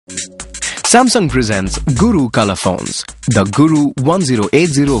Samsung presents Guru color phones, the Guru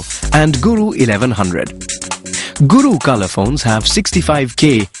 1080 and Guru 1100. Guru color phones have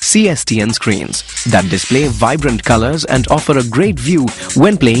 65K CSTN screens that display vibrant colors and offer a great view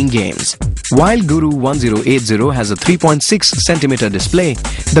when playing games. While Guru 1080 has a 3.6 cm display,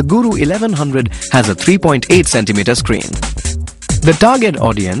 the Guru 1100 has a 3.8 cm screen. The target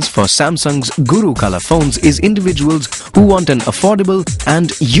audience for Samsung's Guru color phones is individuals who want an affordable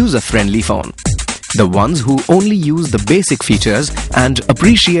and user-friendly phone. The ones who only use the basic features and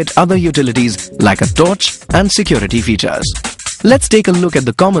appreciate other utilities like a torch and security features. Let's take a look at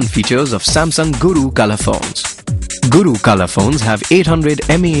the common features of Samsung Guru color phones. Guru color phones have 800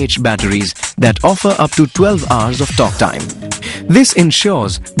 mAh batteries that offer up to 12 hours of talk time. This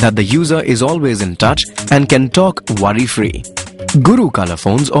ensures that the user is always in touch and can talk worry-free. Guru color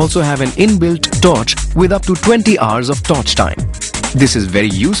phones also have an inbuilt torch with up to 20 hours of torch time. This is very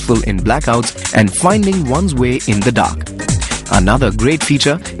useful in blackouts and finding one's way in the dark. Another great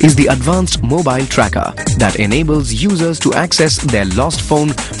feature is the advanced mobile tracker that enables users to access their lost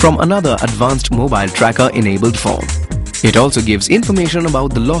phone from another advanced mobile tracker enabled phone. It also gives information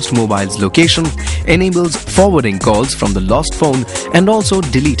about the lost mobile's location, enables forwarding calls from the lost phone and also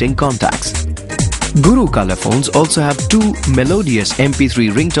deleting contacts. Guru color phones also have two melodious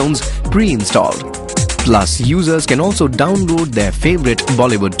MP3 ringtones pre-installed. Plus, users can also download their favorite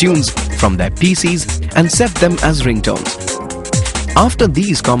Bollywood tunes from their PCs and set them as ringtones. After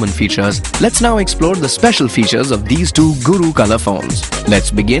these common features, let's now explore the special features of these two Guru color phones.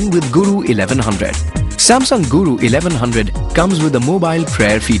 Let's begin with Guru 1100. Samsung Guru 1100 comes with a mobile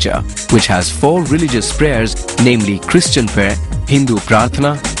prayer feature, which has 4 religious prayers, namely Christian prayer, Hindu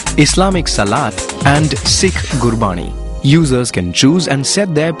Prarthana, Islamic Salat and Sikh Gurbani. Users can choose and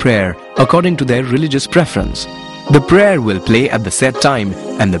set their prayer according to their religious preference. The prayer will play at the set time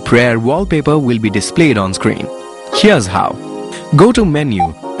and the prayer wallpaper will be displayed on screen. Here's how. Go to Menu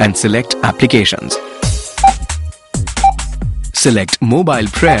and select Applications. Select Mobile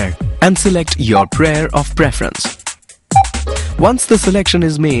Prayer and select your prayer of preference. Once the selection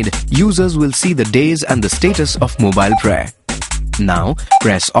is made, users will see the days and the status of mobile prayer. Now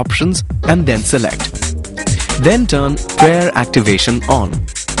press Options and then Select. Then turn Prayer Activation on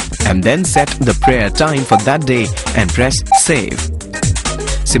and then set the prayer time for that day and press Save.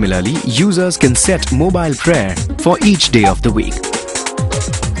 Similarly, users can set mobile prayer for each day of the week.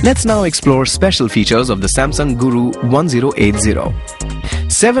 Let's now explore special features of the Samsung Guru 1080.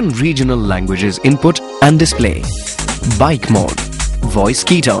 7 regional languages input and display. Bike mode. Voice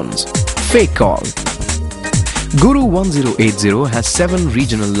keytones. Fake call. Guru 1080 has 7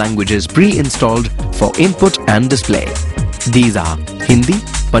 regional languages pre-installed for input and display. These are Hindi,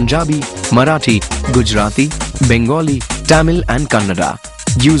 Punjabi, Marathi, Gujarati, Bengali, Tamil and Kannada.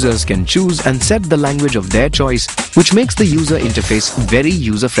 Users can choose and set the language of their choice, which makes the user interface very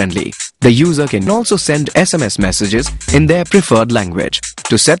user-friendly. The user can also send SMS messages in their preferred language.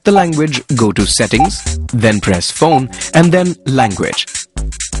 To set the language, go to Settings, then press Phone and then Language.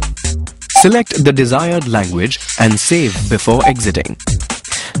 Select the desired language and save before exiting.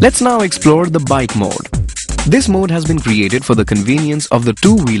 Let's now explore the bike mode. This mode has been created for the convenience of the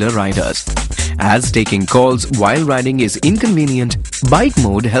two-wheeler riders. As taking calls while riding is inconvenient, bike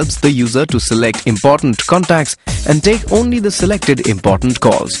mode helps the user to select important contacts and take only the selected important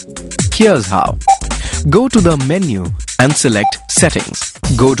calls. Here's how. Go to the menu and select Settings.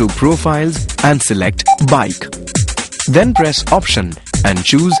 Go to Profiles and select Bike. Then press Option and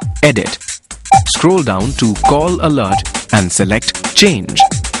choose Edit. Scroll down to Call Alert and select Change.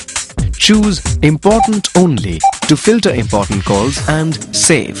 Choose Important Only to filter important calls and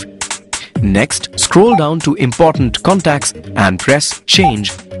save. Next, scroll down to Important Contacts and press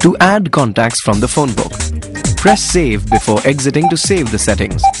Change to add contacts from the phone book. Press Save before exiting to save the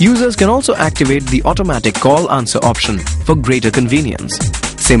settings. Users can also activate the automatic call answer option for greater convenience.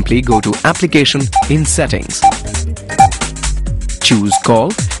 Simply go to Application in Settings. Choose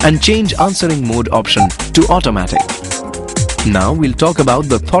Call and change answering mode option to Automatic. Now we'll talk about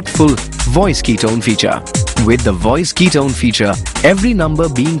the thoughtful voice keytone feature. With the voice keytone feature, every number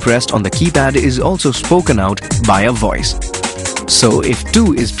being pressed on the keypad is also spoken out by a voice. So if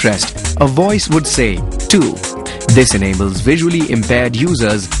 2 is pressed, a voice would say 2. This enables visually impaired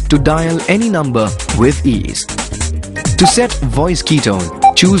users to dial any number with ease. To set voice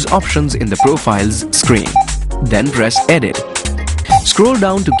ketone, choose Options in the Profiles screen. Then press Edit. Scroll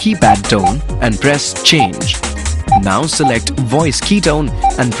down to Keypad Tone and press Change. Now select Voice Ketone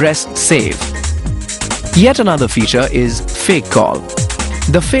and press Save. Yet another feature is Fake Call.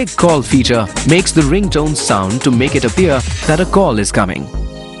 The Fake Call feature makes the ringtone sound to make it appear that a call is coming.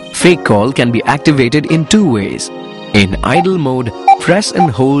 Fake call can be activated in two ways. In idle mode, press and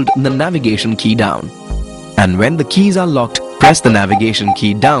hold the navigation key down. And when the keys are locked, press the navigation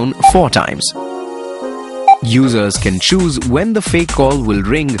key down 4 times. Users can choose when the fake call will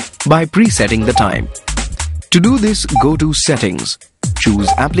ring by presetting the time. To do this, go to Settings, choose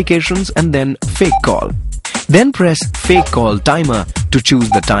Applications and then Fake Call. Then press Fake Call Timer to choose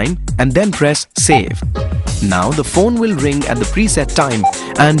the time and then press Save. Now the phone will ring at the preset time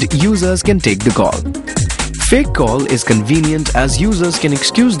and users can take the call. Fake call is convenient as users can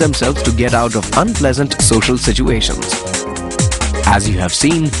excuse themselves to get out of unpleasant social situations. As you have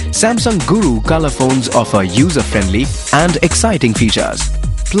seen, Samsung Guru color phones offer user-friendly and exciting features.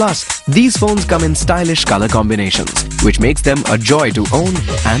 Plus, these phones come in stylish color combinations, which makes them a joy to own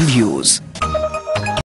and use.